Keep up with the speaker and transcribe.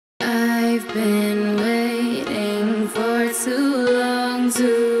I've been waiting for too long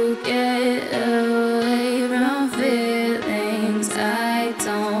to get away from feelings I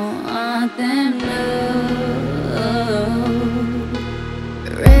don't want them to.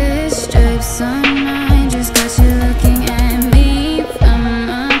 Red stripes on mine, just got you looking at me from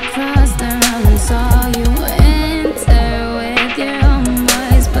across the room. Saw you enter with your own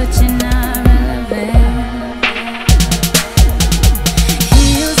voice, but you're not relevant.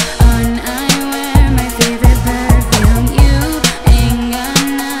 Heels on, I wear my favorite perfume. You ain't got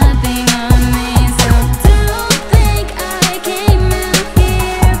nothing on me, so don't think I came out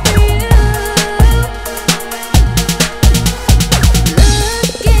here for you.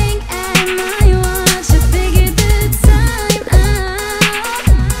 Looking at my watch, I figured the time out.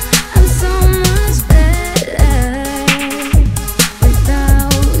 I'm so much better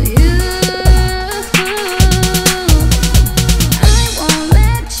without you. I won't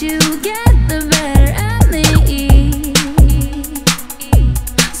let you get the better of me,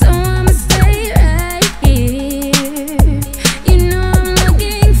 so I'ma stay right here. You know I'm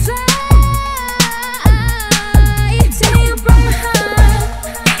looking fly. Take you from my heart,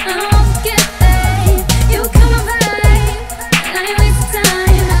 I won't get there. You come over, and I waste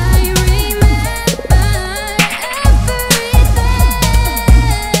time. I remember everything.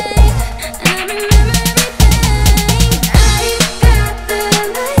 I remember everything. I got the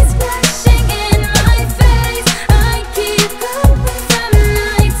lights flashing in my face. I keep going from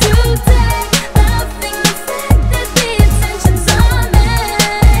night to day, loving the fact that the attention's on me.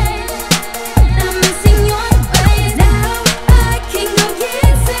 I'm missing your ways. Now I can go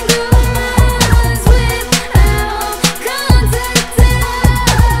kissing goodbye.